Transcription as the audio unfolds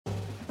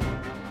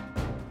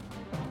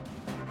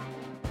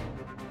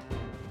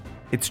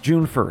It's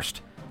June 1st.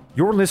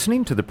 You're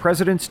listening to the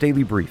President's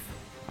Daily Brief.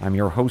 I'm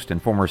your host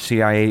and former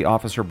CIA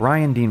officer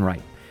Brian Dean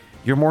Wright.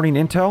 Your morning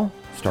intel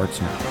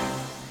starts now.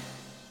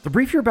 The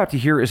brief you're about to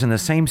hear is in the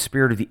same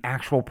spirit of the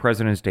actual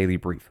President's Daily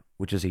Brief,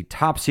 which is a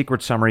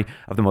top-secret summary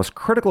of the most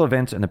critical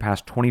events in the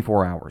past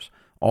 24 hours,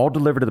 all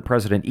delivered to the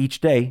President each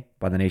day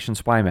by the nation's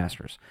spy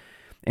masters.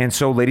 And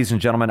so, ladies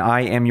and gentlemen,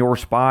 I am your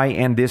spy,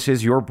 and this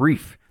is your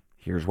brief.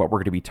 Here's what we're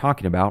going to be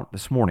talking about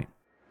this morning.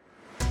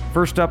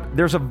 First up,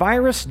 there's a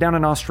virus down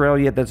in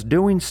Australia that's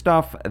doing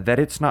stuff that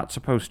it's not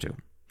supposed to,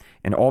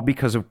 and all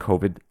because of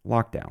COVID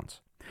lockdowns.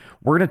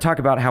 We're going to talk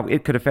about how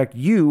it could affect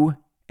you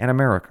and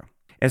America.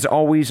 As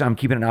always, I'm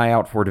keeping an eye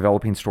out for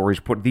developing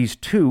stories. Put these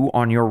two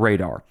on your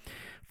radar.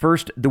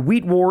 First, the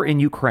wheat war in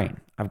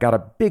Ukraine. I've got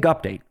a big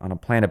update on a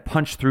plan to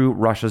punch through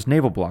Russia's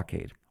naval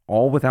blockade,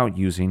 all without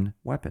using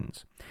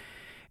weapons.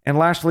 And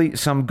lastly,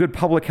 some good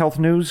public health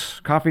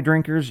news. Coffee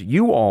drinkers,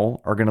 you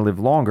all are going to live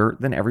longer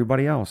than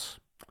everybody else.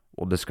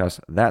 We'll discuss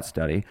that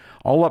study.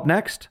 All up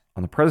next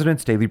on the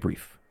President's Daily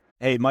Brief.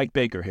 Hey, Mike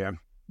Baker here.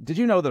 Did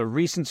you know that a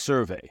recent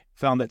survey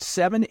found that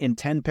 7 in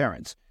 10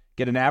 parents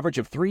get an average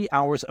of 3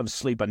 hours of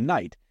sleep a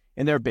night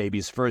in their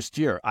baby's first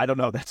year? I don't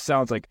know, that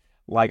sounds like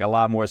a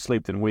lot more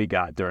sleep than we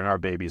got during our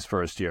baby's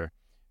first year.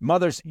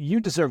 Mothers, you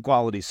deserve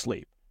quality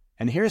sleep.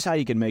 And here's how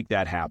you can make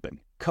that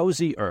happen.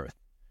 Cozy Earth.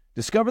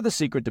 Discover the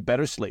secret to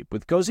better sleep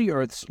with Cozy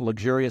Earth's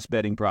luxurious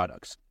bedding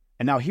products.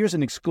 And now here's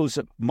an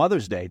exclusive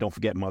Mother's Day. Don't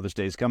forget Mother's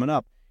Day is coming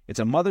up. It's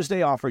a Mother's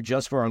Day offer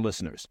just for our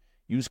listeners.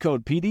 Use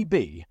code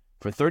PDB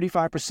for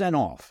 35%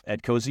 off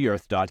at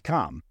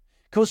CozyEarth.com.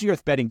 Cozy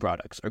Earth bedding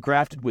products are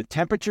crafted with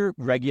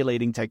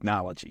temperature-regulating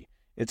technology.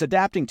 It's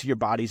adapting to your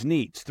body's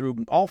needs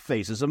through all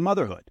phases of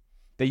motherhood.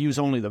 They use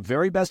only the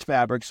very best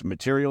fabrics,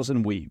 materials,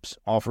 and weaves,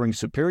 offering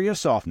superior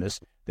softness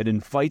that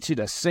invites you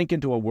to sink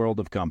into a world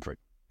of comfort.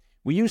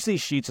 We use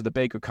these sheets of the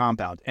Baker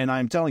compound, and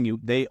I'm telling you,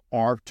 they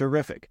are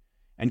terrific.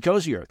 And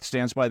Cozy Earth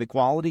stands by the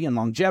quality and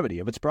longevity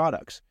of its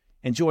products.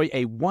 Enjoy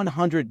a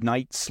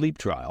 100-night sleep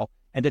trial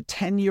and a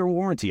 10-year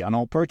warranty on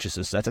all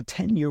purchases. That's a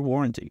 10-year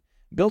warranty.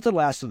 Built to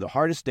last through the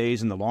hardest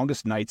days and the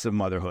longest nights of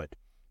motherhood.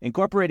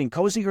 Incorporating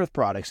Cozy Earth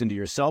products into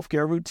your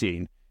self-care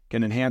routine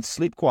can enhance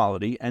sleep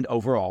quality and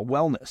overall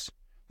wellness.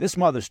 This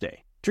Mother's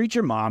Day, treat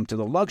your mom to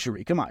the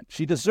luxury,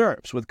 she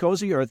deserves with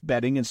Cozy Earth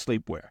bedding and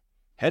sleepwear.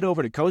 Head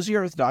over to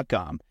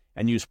CozyEarth.com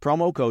and use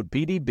promo code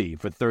PDB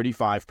for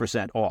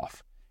 35%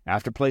 off.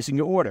 After placing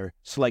your order,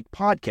 select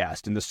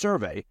Podcast in the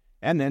survey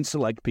and then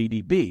select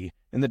PDB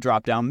in the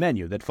drop-down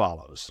menu that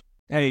follows.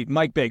 Hey,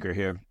 Mike Baker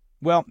here.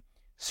 Well,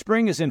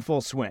 spring is in full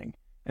swing,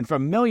 and for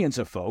millions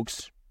of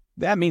folks,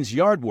 that means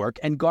yard work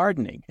and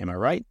gardening, am I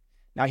right?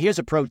 Now here's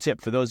a pro tip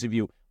for those of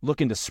you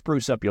looking to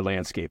spruce up your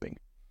landscaping.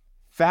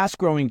 Fast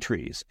Growing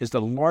Trees is the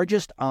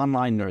largest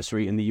online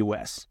nursery in the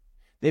U.S.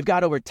 They've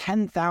got over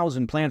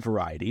 10,000 plant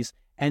varieties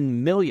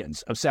and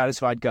millions of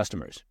satisfied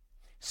customers.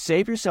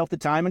 Save yourself the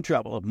time and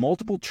trouble of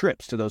multiple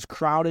trips to those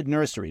crowded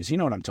nurseries. You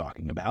know what I'm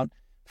talking about.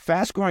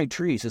 Fast Growing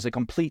Trees is a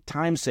complete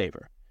time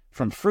saver.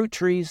 From fruit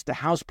trees to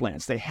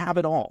houseplants, they have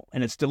it all,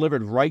 and it's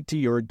delivered right to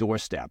your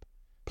doorstep.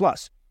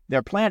 Plus,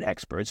 their plant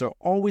experts are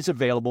always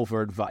available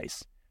for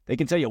advice. They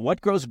can tell you what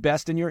grows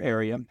best in your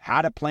area,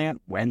 how to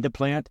plant, when to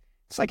plant.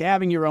 It's like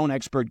having your own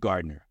expert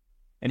gardener.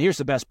 And here's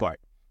the best part.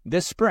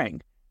 This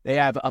spring, they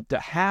have up to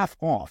half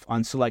off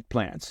on select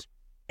plants.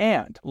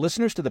 And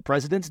listeners to the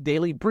President's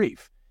Daily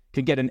Brief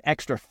can get an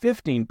extra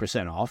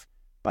 15% off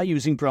by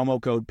using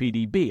promo code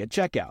PDB at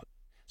checkout.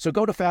 So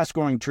go to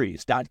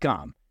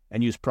fastgrowingtrees.com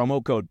and use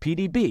promo code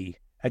PDB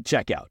at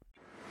checkout.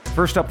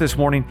 First up this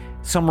morning,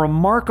 some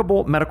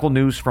remarkable medical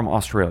news from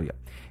Australia.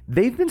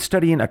 They've been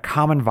studying a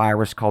common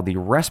virus called the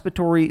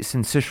respiratory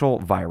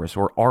syncytial virus,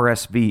 or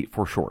RSV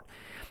for short.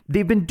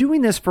 They've been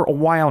doing this for a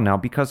while now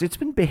because it's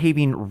been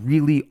behaving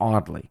really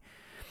oddly.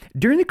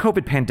 During the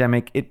COVID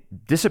pandemic,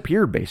 it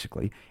disappeared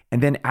basically,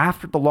 and then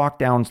after the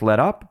lockdowns let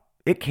up,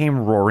 it came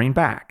roaring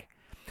back.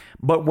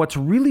 But what's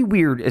really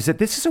weird is that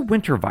this is a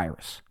winter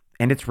virus,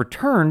 and it's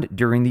returned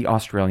during the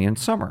Australian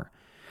summer.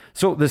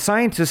 So the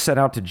scientists set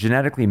out to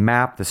genetically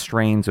map the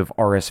strains of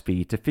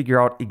RSV to figure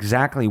out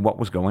exactly what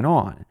was going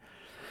on.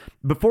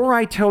 Before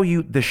I tell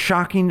you the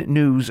shocking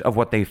news of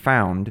what they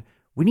found,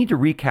 we need to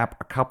recap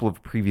a couple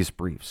of previous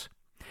briefs.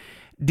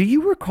 Do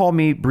you recall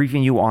me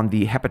briefing you on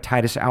the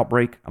hepatitis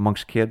outbreak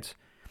amongst kids?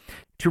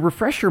 To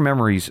refresh your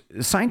memories,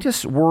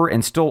 scientists were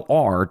and still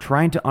are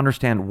trying to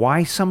understand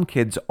why some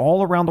kids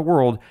all around the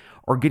world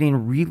are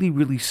getting really,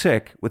 really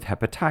sick with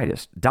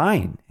hepatitis,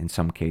 dying in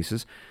some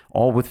cases,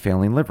 all with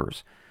failing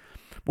livers.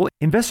 Well,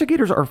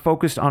 investigators are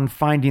focused on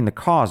finding the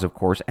cause, of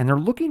course, and they're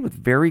looking with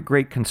very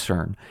great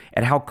concern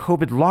at how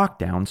COVID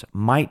lockdowns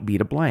might be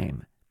to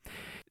blame.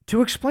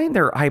 To explain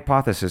their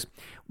hypothesis,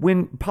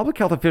 when public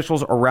health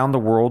officials around the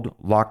world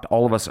locked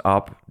all of us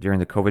up during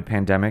the COVID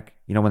pandemic,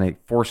 when they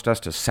forced us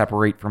to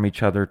separate from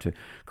each other, to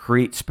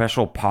create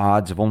special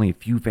pods of only a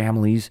few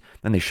families,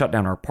 then they shut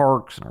down our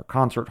parks and our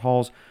concert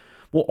halls,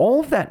 well, all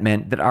of that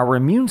meant that our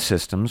immune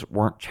systems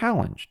weren't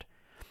challenged.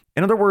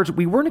 In other words,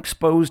 we weren't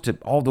exposed to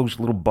all those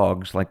little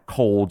bugs like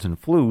colds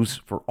and flus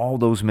for all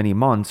those many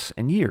months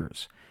and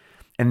years.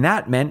 And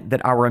that meant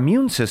that our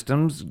immune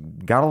systems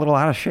got a little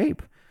out of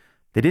shape.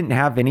 They didn't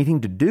have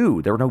anything to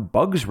do. There were no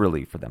bugs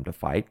really for them to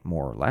fight,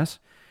 more or less.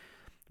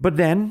 But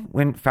then,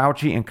 when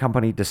Fauci and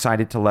company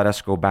decided to let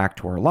us go back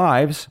to our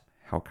lives,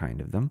 how kind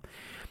of them,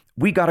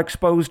 we got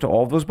exposed to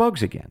all those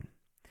bugs again.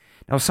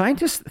 Now,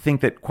 scientists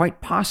think that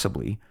quite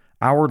possibly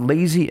our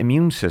lazy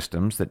immune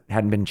systems that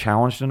hadn't been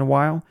challenged in a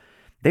while,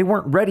 they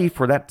weren't ready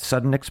for that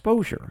sudden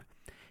exposure.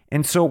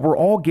 And so we're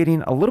all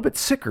getting a little bit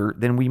sicker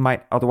than we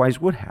might otherwise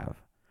would have.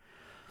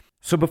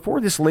 So before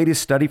this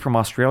latest study from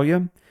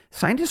Australia,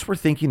 scientists were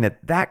thinking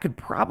that that could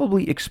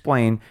probably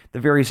explain the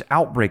various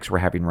outbreaks we're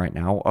having right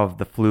now of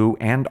the flu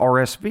and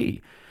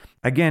RSV.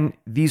 Again,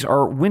 these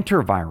are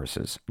winter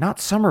viruses, not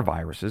summer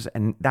viruses,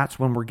 and that's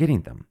when we're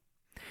getting them.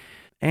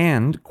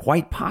 And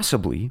quite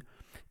possibly,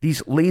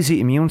 these lazy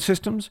immune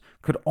systems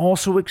could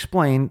also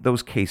explain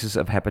those cases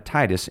of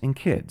hepatitis in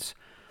kids,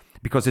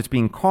 because it's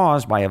being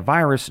caused by a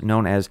virus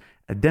known as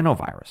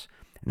adenovirus.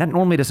 And that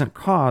normally doesn't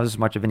cause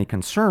much of any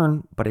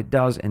concern, but it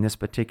does in this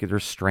particular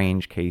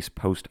strange case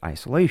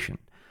post-isolation.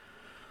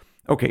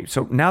 Okay,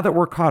 so now that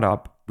we're caught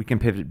up, we can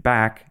pivot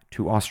back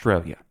to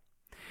Australia.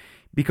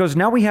 Because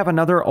now we have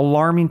another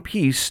alarming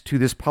piece to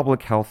this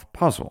public health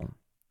puzzle.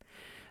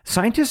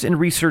 Scientists and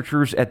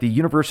researchers at the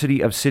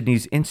University of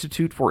Sydney's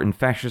Institute for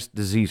Infectious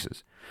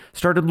Diseases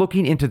started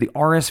looking into the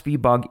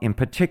RSV bug in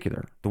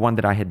particular, the one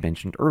that I had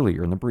mentioned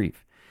earlier in the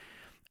brief.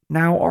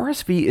 Now,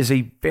 RSV is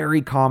a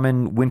very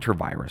common winter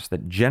virus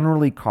that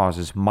generally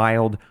causes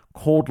mild,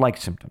 cold-like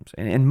symptoms,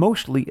 and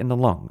mostly in the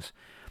lungs.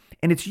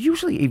 And it's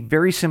usually a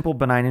very simple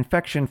benign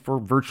infection for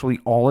virtually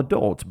all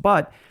adults,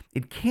 but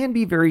it can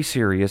be very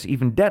serious,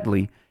 even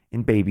deadly,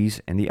 in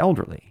babies and the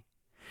elderly.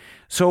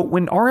 So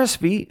when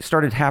RSV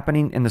started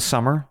happening in the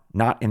summer,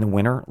 not in the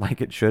winter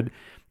like it should,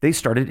 they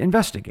started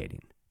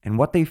investigating. And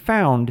what they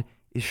found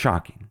is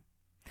shocking.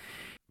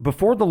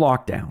 Before the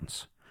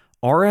lockdowns,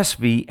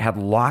 RSV had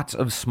lots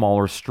of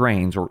smaller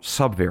strains or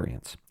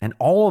subvariants, and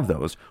all of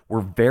those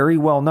were very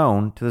well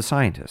known to the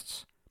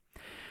scientists.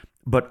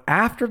 But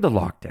after the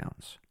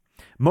lockdowns,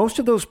 most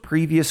of those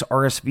previous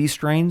RSV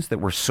strains that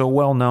were so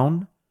well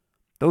known,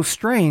 those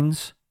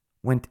strains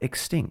went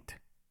extinct.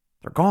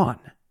 They're gone.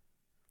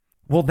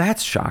 Well,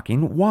 that's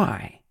shocking.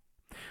 Why?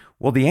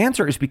 Well, the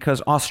answer is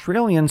because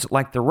Australians,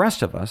 like the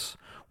rest of us,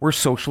 were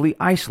socially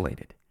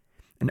isolated,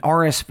 and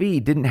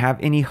RSV didn't have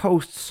any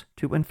hosts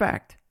to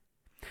infect.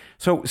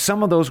 So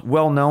some of those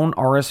well-known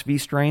RSV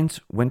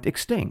strains went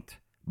extinct,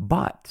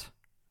 but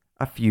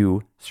a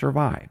few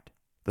survived.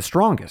 The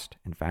strongest,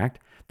 in fact,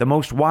 the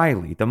most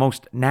wily, the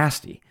most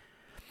nasty.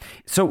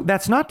 So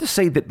that's not to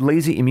say that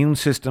lazy immune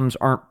systems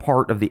aren't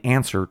part of the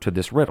answer to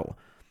this riddle.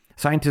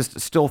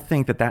 Scientists still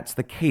think that that's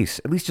the case,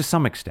 at least to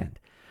some extent.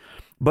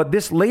 But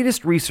this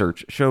latest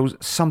research shows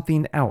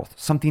something else,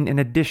 something in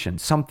addition,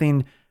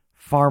 something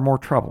far more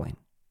troubling.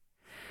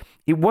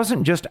 It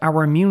wasn't just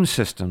our immune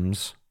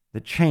systems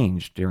that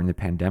changed during the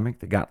pandemic,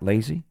 that got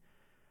lazy.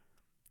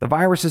 The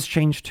viruses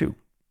changed too.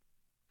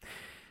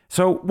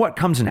 So what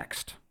comes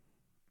next?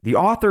 The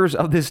authors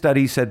of this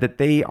study said that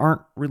they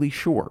aren't really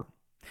sure.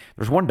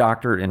 There's one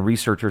doctor and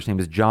researcher, his name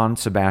is John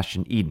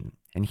Sebastian Eden,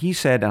 and he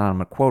said, and I'm going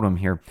to quote him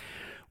here,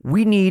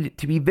 "We need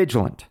to be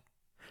vigilant.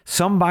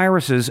 Some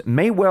viruses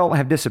may well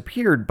have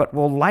disappeared, but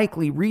will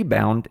likely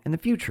rebound in the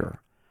future,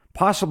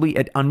 possibly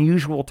at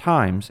unusual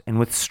times and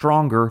with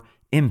stronger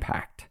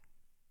impact."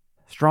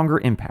 Stronger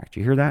impact.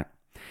 You hear that?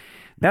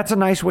 That's a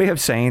nice way of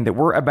saying that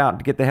we're about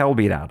to get the hell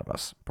beat out of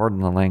us.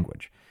 Pardon the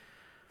language.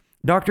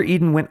 Dr.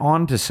 Eden went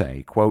on to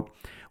say, quote,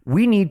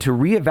 "We need to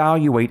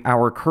reevaluate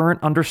our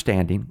current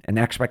understanding and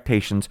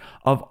expectations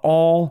of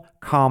all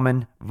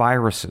common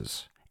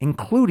viruses,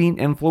 including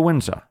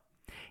influenza,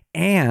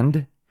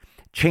 and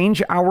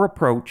change our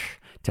approach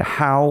to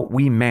how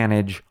we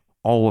manage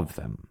all of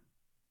them."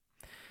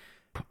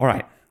 All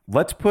right,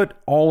 let's put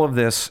all of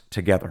this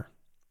together.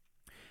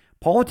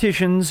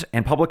 Politicians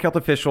and public health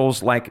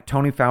officials like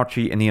Tony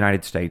Fauci in the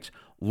United States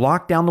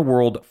locked down the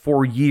world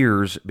for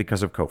years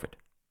because of COVID.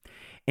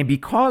 And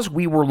because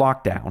we were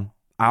locked down,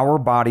 our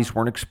bodies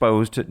weren't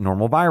exposed to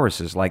normal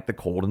viruses like the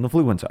cold and the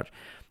flu and such.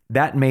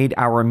 That made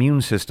our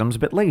immune systems a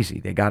bit lazy.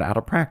 They got out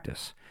of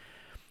practice.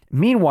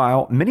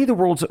 Meanwhile, many of the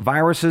world's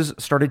viruses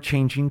started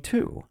changing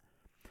too.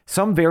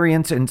 Some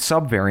variants and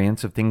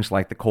subvariants of things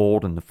like the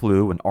cold and the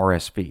flu and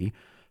RSV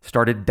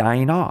started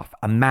dying off,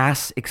 a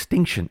mass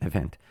extinction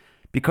event,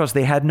 because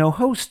they had no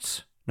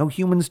hosts, no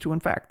humans to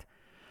infect.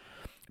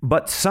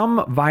 But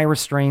some virus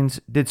strains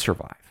did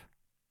survive.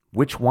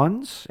 Which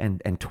ones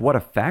and to what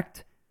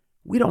effect?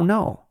 We don't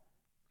know.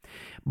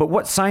 But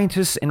what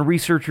scientists and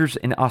researchers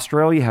in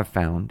Australia have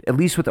found, at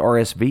least with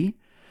RSV,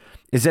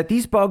 is that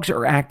these bugs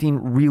are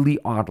acting really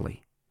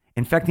oddly,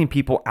 infecting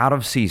people out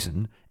of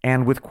season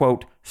and with,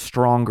 quote,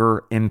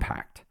 stronger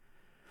impact.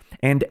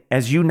 And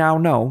as you now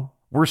know,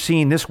 we're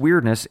seeing this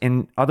weirdness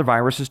in other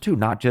viruses too,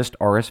 not just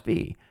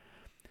RSV.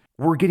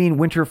 We're getting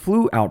winter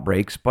flu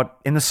outbreaks, but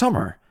in the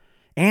summer.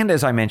 And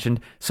as I mentioned,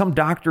 some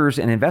doctors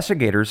and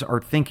investigators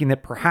are thinking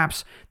that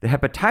perhaps the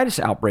hepatitis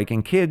outbreak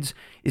in kids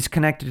is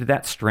connected to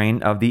that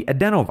strain of the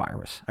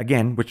adenovirus,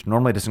 again, which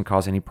normally doesn't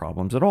cause any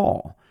problems at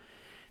all.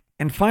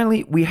 And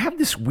finally, we have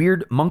this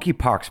weird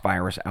monkeypox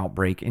virus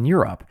outbreak in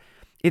Europe.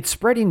 It's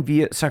spreading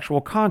via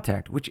sexual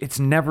contact, which it's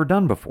never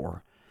done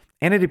before.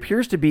 And it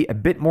appears to be a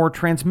bit more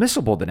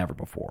transmissible than ever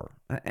before.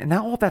 And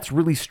now all that's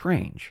really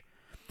strange.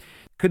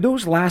 Could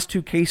those last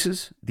two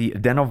cases, the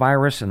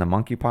adenovirus and the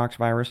monkeypox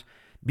virus,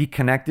 be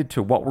connected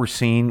to what we're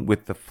seeing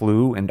with the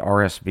flu and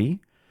RSV?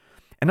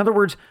 In other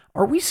words,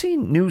 are we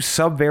seeing new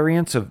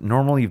subvariants of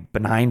normally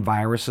benign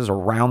viruses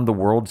around the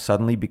world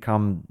suddenly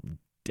become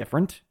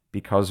different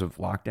because of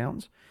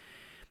lockdowns?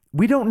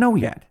 We don't know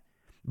yet,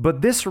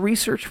 but this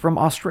research from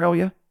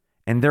Australia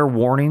and their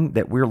warning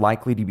that we're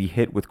likely to be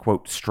hit with,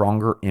 quote,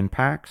 stronger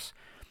impacts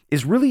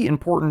is really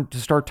important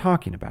to start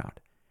talking about.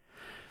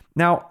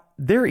 Now,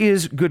 there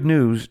is good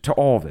news to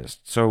all this.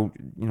 So,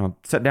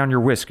 set down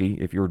your whiskey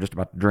if you were just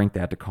about to drink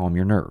that to calm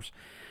your nerves.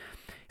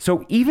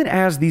 So even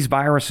as these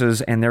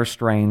viruses and their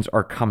strains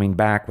are coming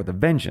back with a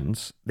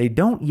vengeance, they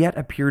don't yet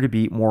appear to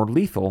be more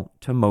lethal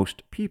to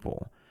most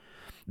people.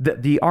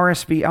 The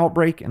RSV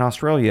outbreak in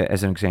Australia,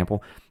 as an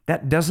example,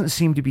 that doesn't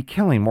seem to be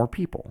killing more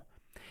people.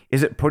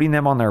 Is it putting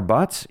them on their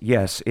butts?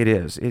 Yes, it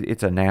is.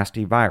 It's a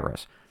nasty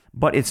virus,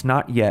 but it's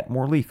not yet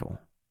more lethal.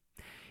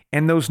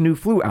 And those new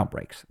flu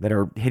outbreaks that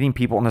are hitting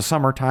people in the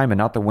summertime and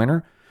not the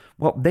winter,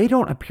 well, they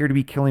don't appear to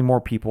be killing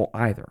more people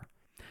either.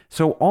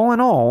 So all in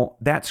all,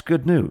 that's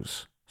good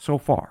news so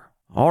far.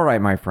 All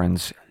right, my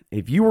friends,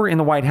 if you were in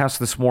the White House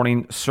this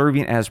morning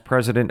serving as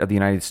President of the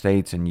United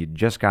States and you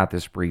just got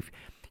this brief,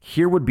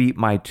 here would be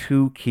my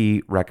two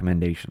key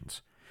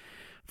recommendations.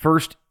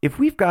 First, if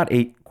we've got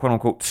a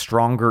quote-unquote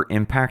stronger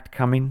impact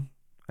coming,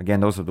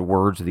 again, those are the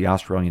words of the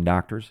Australian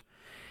doctors,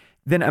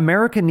 then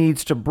America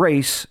needs to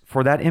brace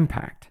for that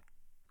impact.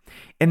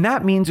 And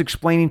that means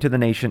explaining to the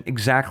nation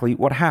exactly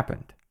what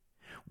happened.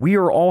 We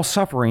are all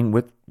suffering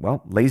with,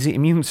 lazy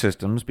immune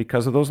systems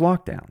because of those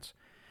lockdowns.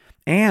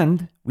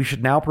 And we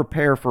should now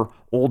prepare for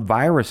old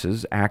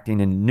viruses acting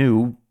in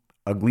new,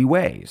 ugly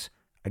ways.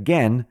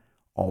 Again,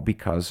 all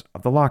because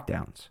of the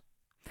lockdowns.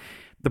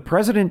 The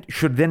president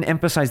should then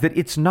emphasize that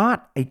it's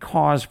not a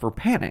cause for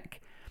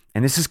panic.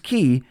 And this is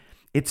key.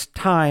 It's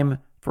time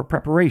for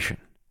preparation.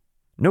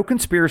 No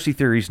conspiracy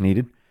theories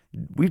needed.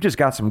 We've just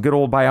got some good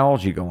old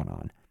biology going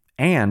on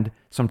and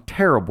some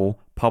terrible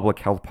public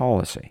health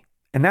policy.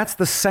 And that's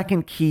the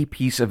second key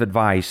piece of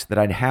advice that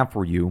I'd have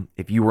for you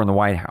if you were in the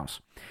White House.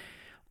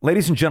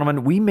 Ladies and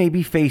gentlemen, we may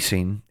be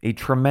facing a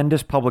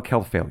tremendous public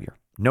health failure,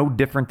 no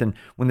different than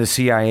when the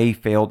CIA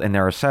failed in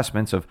their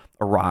assessments of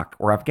Iraq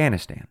or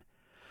Afghanistan.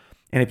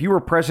 And if you were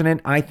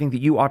president, I think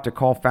that you ought to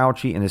call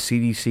Fauci and the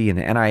CDC and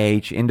the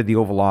NIH into the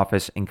Oval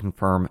Office and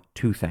confirm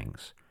two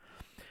things.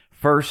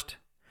 First,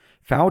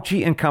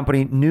 Fauci and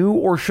company knew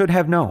or should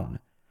have known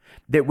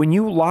that when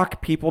you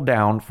lock people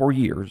down for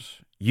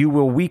years, you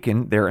will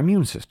weaken their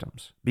immune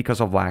systems because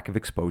of lack of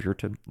exposure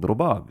to little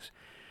bugs.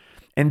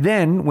 And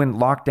then when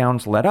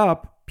lockdowns let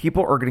up,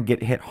 people are going to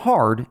get hit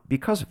hard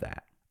because of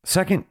that.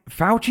 Second,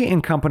 Fauci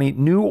and company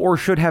knew or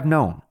should have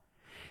known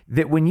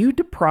that when you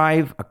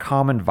deprive a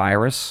common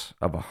virus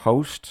of a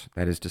host,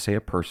 that is to say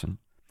a person,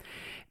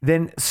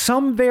 then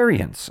some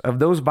variants of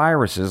those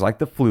viruses like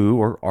the flu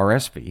or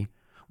RSV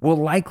will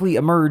likely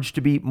emerge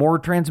to be more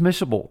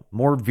transmissible,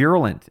 more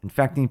virulent,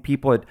 infecting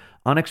people at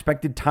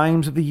unexpected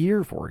times of the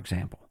year, for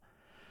example.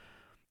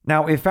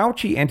 Now, if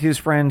Fauci and his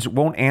friends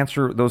won't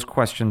answer those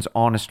questions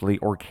honestly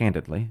or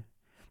candidly,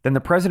 then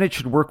the president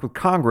should work with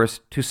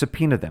Congress to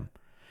subpoena them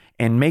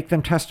and make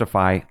them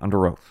testify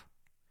under oath.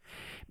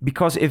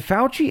 Because if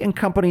Fauci and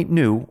company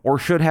knew or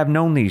should have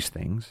known these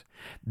things,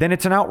 then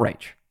it's an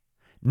outrage.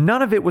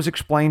 None of it was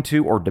explained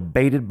to or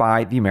debated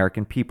by the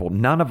American people.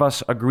 None of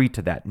us agreed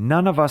to that.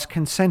 None of us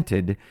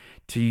consented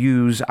to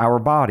use our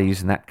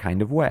bodies in that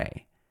kind of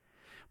way.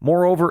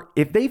 Moreover,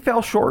 if they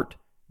fell short,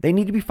 they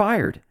need to be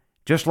fired,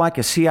 just like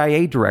a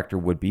CIA director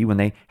would be when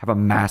they have a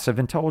massive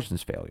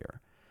intelligence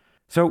failure.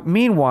 So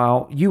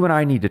meanwhile, you and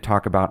I need to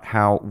talk about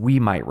how we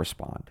might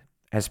respond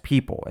as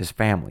people, as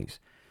families,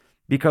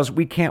 because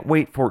we can't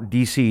wait for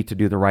DC to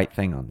do the right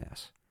thing on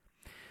this.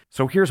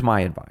 So here's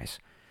my advice.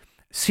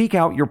 Seek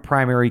out your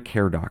primary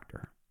care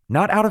doctor,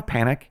 not out of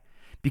panic,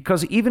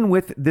 because even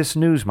with this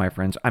news, my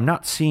friends, I'm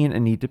not seeing a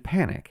need to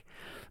panic,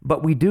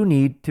 but we do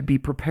need to be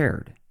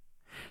prepared.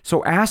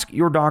 So ask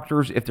your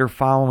doctors if they're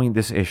following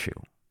this issue,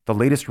 the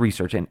latest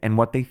research, and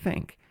what they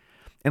think,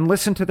 and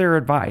listen to their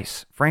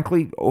advice,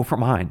 frankly, over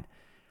mine.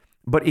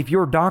 But if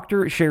your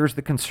doctor shares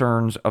the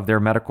concerns of their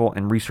medical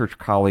and research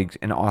colleagues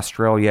in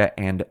Australia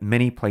and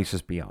many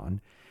places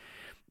beyond,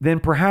 then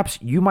perhaps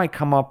you might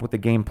come up with a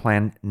game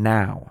plan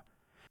now,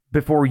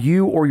 before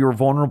you or your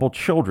vulnerable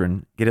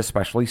children get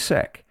especially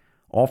sick,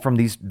 all from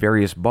these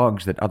various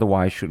bugs that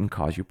otherwise shouldn't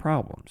cause you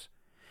problems.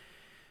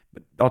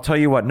 But I'll tell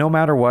you what, no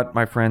matter what,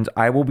 my friends,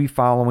 I will be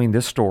following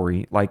this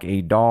story like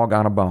a dog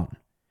on a bone,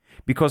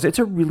 because it's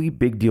a really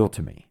big deal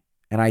to me,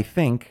 and I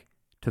think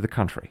to the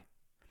country.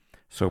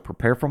 So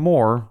prepare for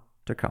more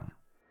to come.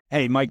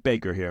 Hey, Mike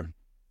Baker here.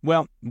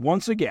 Well,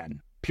 once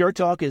again, Pure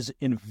Talk is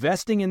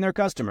investing in their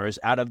customers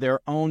out of their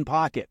own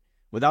pocket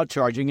without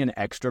charging an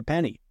extra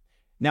penny.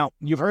 Now,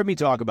 you've heard me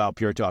talk about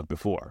Pure Talk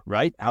before,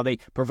 right? How they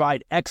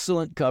provide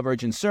excellent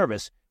coverage and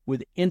service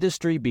with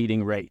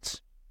industry-beating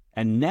rates.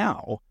 And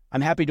now,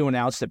 I'm happy to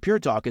announce that Pure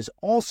Talk is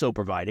also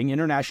providing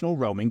international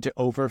roaming to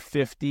over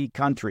 50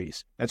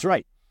 countries. That's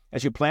right.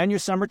 As you plan your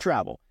summer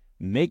travel,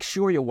 make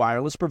sure your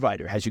wireless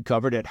provider has you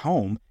covered at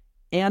home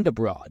and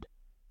abroad.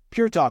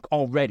 Pure Talk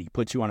already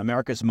puts you on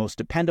America's most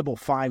dependable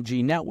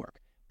 5G network,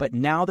 but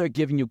now they're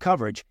giving you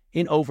coverage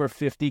in over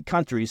 50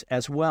 countries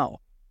as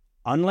well.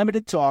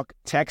 Unlimited talk,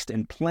 text,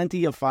 and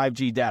plenty of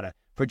 5G data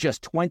for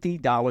just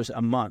 $20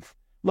 a month.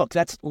 Look,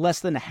 that's less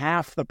than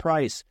half the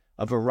price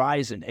of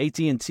Verizon,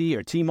 AT&T,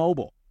 or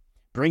T-Mobile.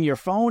 Bring your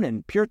phone,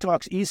 and Pure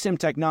Talk's eSIM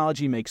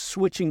technology makes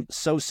switching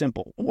so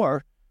simple.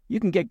 Or you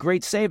can get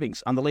great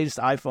savings on the latest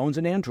iPhones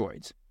and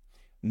Androids.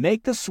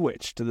 Make the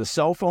switch to the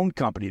cell phone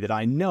company that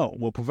I know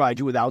will provide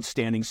you with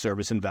outstanding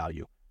service and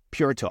value.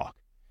 Pure Talk.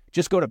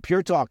 Just go to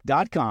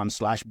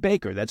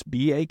puretalk.com/Baker, that's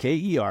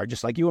Baker,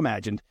 just like you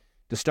imagined,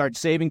 to start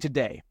saving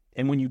today.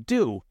 And when you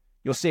do,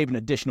 you'll save an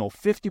additional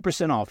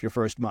 50% off your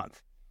first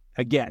month.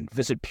 Again,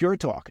 visit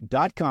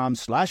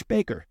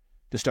puretalk.com/Baker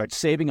to start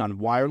saving on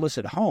wireless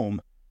at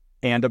home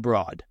and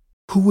abroad.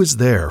 Who is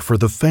there for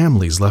the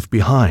families left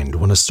behind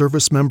when a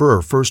service member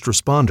or first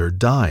responder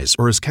dies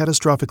or is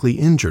catastrophically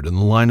injured in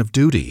the line of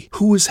duty?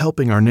 Who is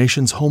helping our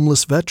nation's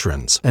homeless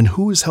veterans? And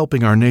who is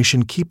helping our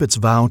nation keep its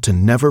vow to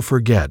never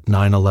forget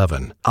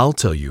 9/11? I'll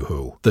tell you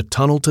who. The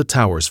Tunnel to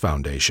Towers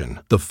Foundation.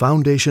 The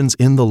foundation's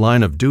In the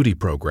Line of Duty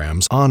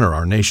programs honor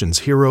our nation's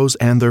heroes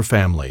and their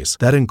families.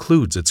 That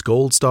includes its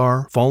Gold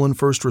Star, Fallen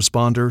First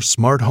Responder,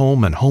 Smart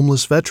Home, and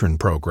Homeless Veteran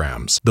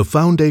programs. The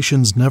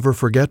foundation's Never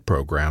Forget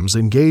programs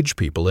engage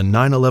people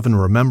in 9/11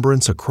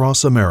 remembrance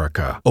across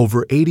America.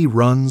 Over 80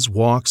 runs,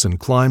 walks, and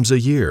climbs a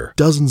year,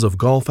 dozens of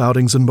golf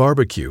outings and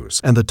barbecues,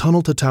 and the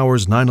Tunnel to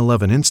Towers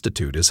 9/11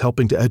 Institute is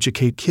helping to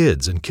educate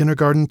kids in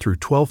kindergarten through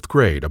 12th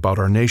grade about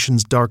our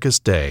nation's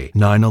darkest day,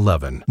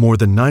 9/11. More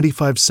than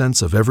 95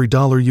 cents of every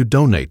dollar you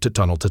donate to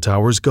Tunnel to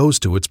Towers goes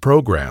to its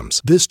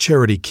programs. This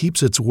charity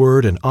keeps its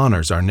word and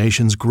honors our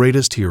nation's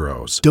greatest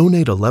heroes.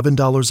 Donate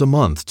 $11 a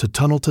month to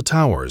Tunnel to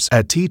Towers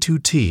at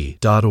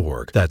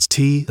T2T.org. That's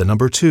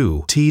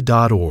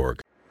T2T.org.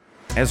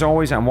 As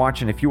always, I'm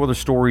watching a few other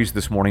stories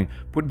this morning.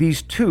 Put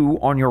these two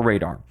on your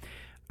radar.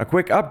 A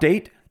quick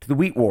update to the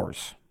wheat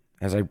wars.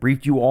 As I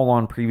briefed you all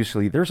on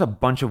previously, there's a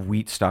bunch of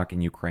wheat stock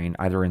in Ukraine,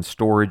 either in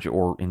storage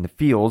or in the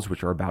fields,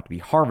 which are about to be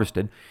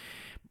harvested.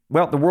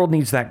 Well, the world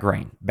needs that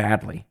grain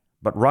badly,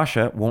 but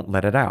Russia won't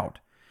let it out.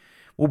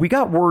 Well, we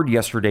got word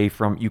yesterday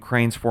from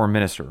Ukraine's foreign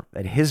minister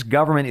that his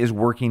government is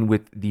working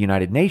with the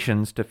United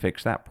Nations to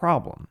fix that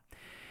problem.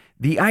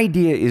 The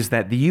idea is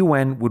that the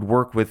UN would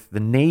work with the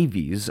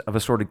navies of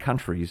assorted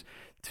countries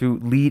to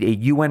lead a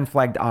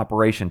UN-flagged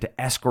operation to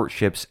escort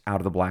ships out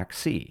of the Black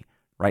Sea,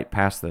 right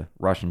past the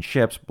Russian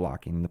ships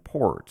blocking the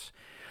ports.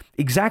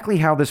 Exactly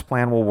how this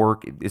plan will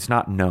work is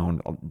not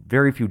known.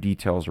 Very few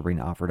details are being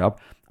offered up.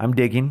 I'm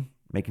digging,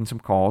 making some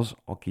calls.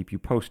 I'll keep you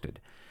posted.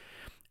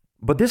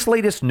 But this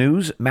latest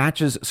news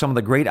matches some of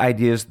the great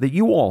ideas that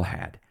you all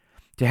had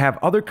to have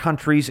other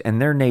countries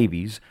and their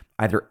navies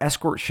either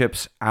escort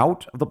ships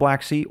out of the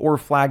Black Sea or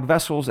flag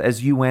vessels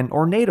as UN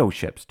or NATO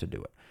ships to do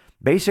it.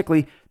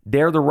 Basically,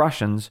 dare the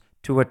Russians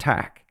to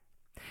attack.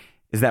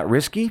 Is that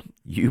risky?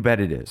 You bet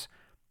it is.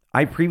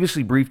 I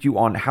previously briefed you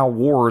on how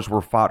wars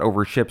were fought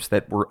over ships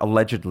that were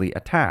allegedly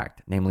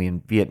attacked, namely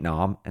in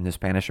Vietnam and the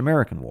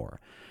Spanish-American War.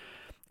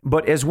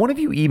 But as one of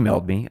you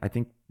emailed me, I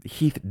think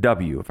Heath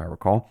W., if I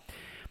recall,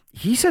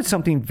 he said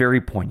something very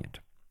poignant.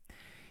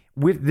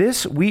 With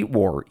this wheat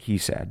war, he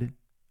said,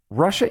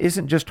 Russia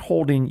isn't just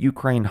holding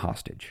Ukraine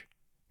hostage.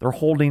 They're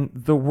holding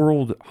the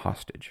world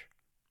hostage.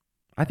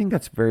 I think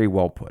that's very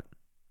well put.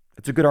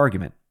 It's a good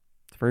argument.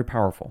 It's very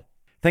powerful.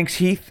 Thanks,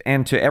 Heath,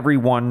 and to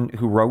everyone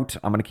who wrote.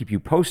 I'm going to keep you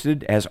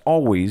posted, as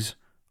always,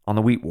 on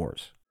the wheat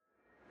wars.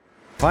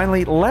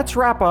 Finally, let's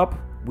wrap up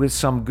with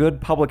some good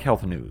public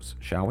health news,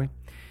 shall we?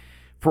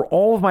 For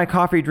all of my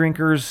coffee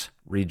drinkers,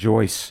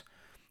 rejoice.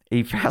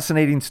 A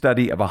fascinating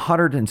study of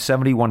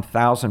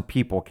 171,000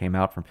 people came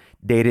out from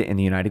data in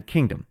the United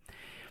Kingdom.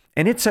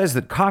 And it says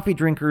that coffee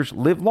drinkers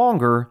live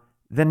longer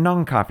than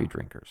non-coffee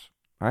drinkers.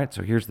 All right,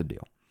 so here's the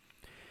deal.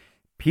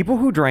 People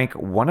who drank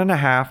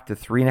 1.5 to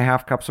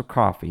 3.5 cups of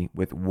coffee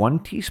with 1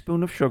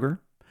 teaspoon of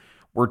sugar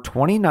were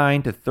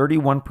 29 to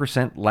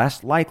 31%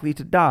 less likely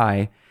to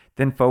die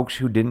than folks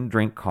who didn't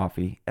drink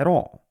coffee at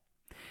all.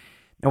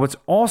 Now, what's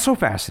also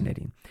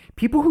fascinating,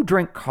 people who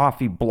drank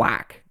coffee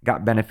black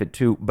got benefit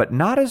too, but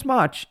not as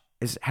much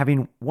as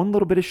having 1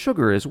 little bit of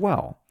sugar as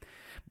well.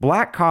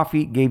 Black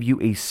coffee gave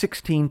you a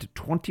 16 to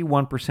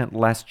 21%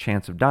 less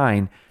chance of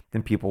dying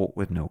than people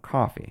with no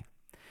coffee.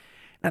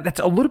 Now, that's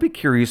a little bit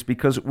curious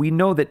because we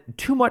know that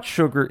too much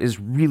sugar is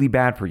really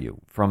bad for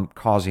you, from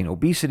causing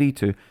obesity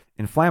to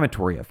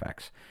inflammatory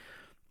effects.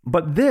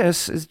 But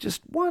this is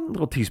just 1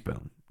 little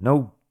teaspoon.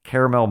 No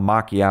caramel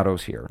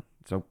macchiatos here,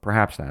 so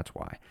perhaps that's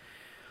why.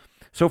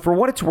 So for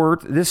what it's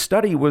worth, this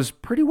study was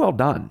pretty well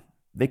done.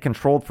 They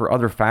controlled for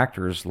other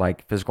factors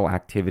like physical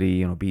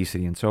activity and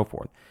obesity and so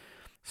forth.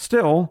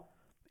 Still,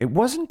 it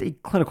wasn't a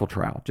clinical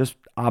trial, just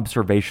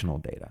observational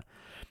data.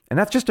 And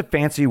that's just a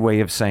fancy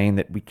way of saying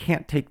that we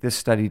can't take this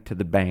study to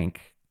the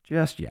bank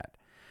just yet.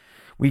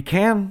 We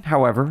can,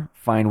 however,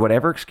 find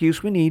whatever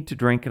excuse we need to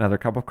drink another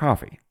cup of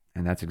coffee.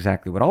 And that's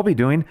exactly what I'll be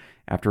doing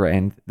after I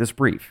end this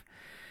brief.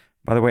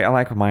 By the way, I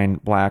like mine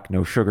black,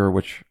 no sugar,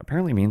 which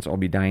apparently means I'll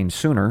be dying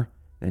sooner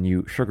than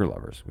you sugar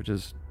lovers, which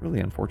is really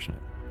unfortunate.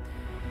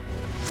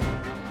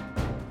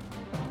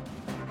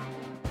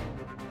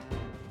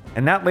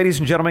 And that, ladies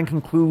and gentlemen,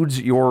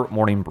 concludes your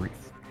morning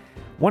brief.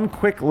 One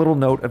quick little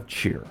note of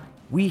cheer.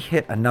 We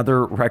hit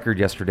another record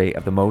yesterday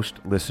of the most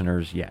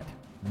listeners yet.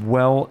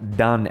 Well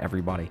done,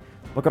 everybody.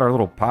 Look at our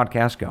little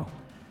podcast go.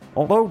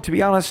 Although, to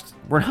be honest,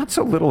 we're not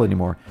so little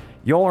anymore.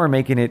 Y'all are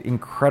making it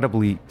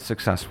incredibly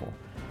successful.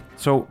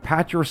 So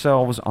pat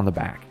yourselves on the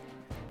back.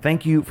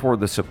 Thank you for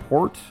the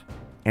support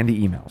and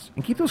the emails.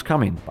 And keep those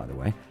coming, by the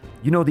way.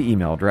 You know the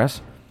email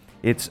address.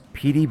 It's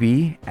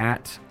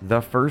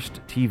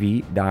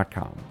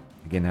pdb@thefirsttv.com.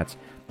 Again, that's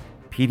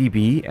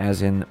PDB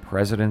as in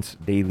President's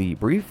Daily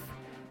Brief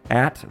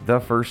at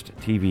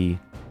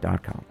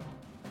thefirsttv.com.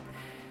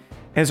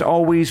 As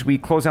always, we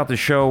close out the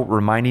show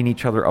reminding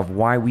each other of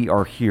why we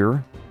are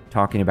here,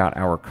 talking about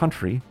our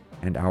country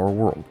and our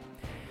world.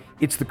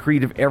 It's the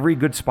creed of every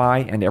good spy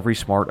and every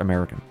smart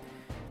American.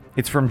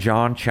 It's from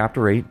John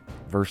chapter 8,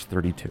 verse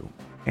 32.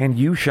 And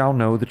you shall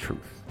know the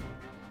truth,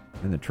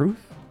 and the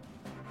truth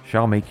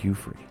shall make you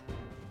free.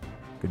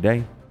 Good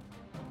day.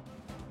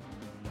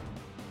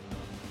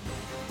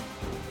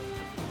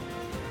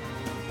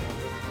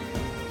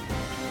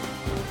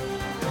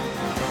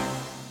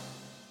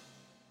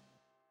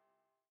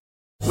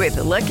 With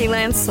the Lucky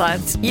Land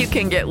Slots, you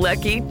can get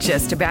lucky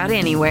just about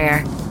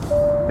anywhere.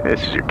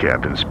 This is your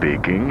captain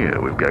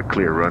speaking. We've got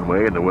clear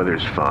runway and the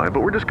weather's fine,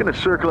 but we're just going to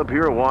circle up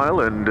here a while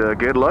and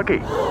get lucky.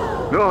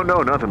 No,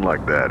 nothing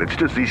like that. It's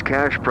just these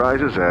cash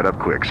prizes add up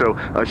quick. So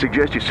I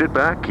suggest you sit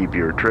back, keep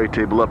your tray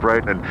table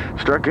upright, and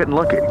start getting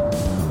lucky.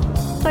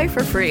 Play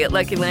for free at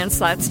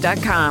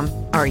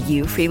LuckyLandSlots.com. Are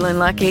you feeling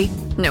lucky?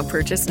 No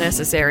purchase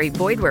necessary.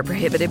 Void where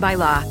prohibited by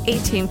law.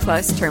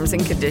 18+ terms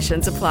and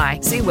conditions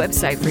apply. See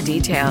website for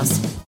details.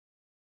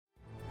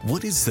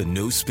 What is the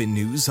No Spin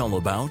News all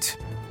about?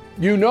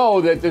 You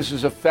know that this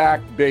is a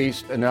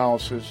fact-based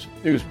analysis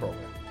news program.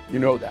 You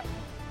know that.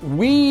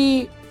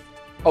 We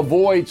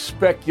avoid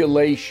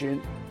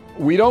speculation.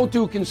 We don't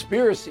do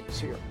conspiracies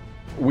here.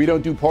 We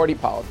don't do party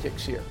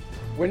politics here.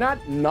 We're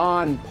not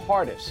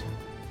nonpartisan.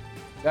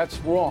 That's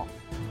wrong.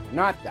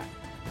 Not that.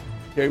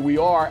 Okay, we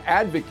are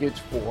advocates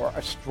for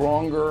a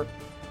stronger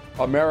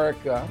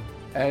America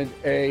and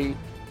a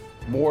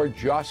more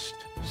just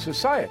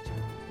society.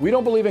 We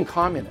don't believe in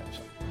communism.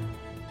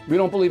 We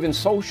don't believe in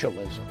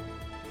socialism.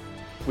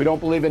 We don't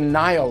believe in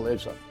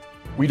nihilism.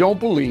 We don't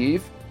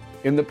believe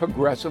in the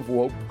progressive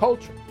woke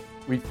culture.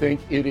 We think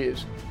it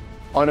is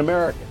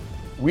un-American.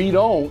 We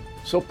don't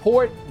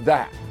support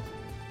that.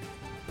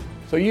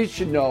 So you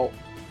should know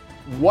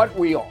what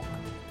we are,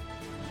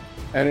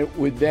 and it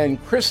would then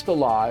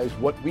crystallize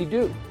what we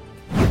do.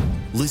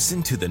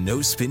 Listen to the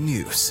No Spin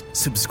News.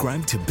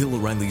 Subscribe to Bill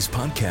O'Reilly's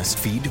podcast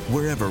feed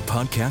wherever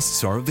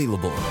podcasts are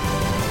available.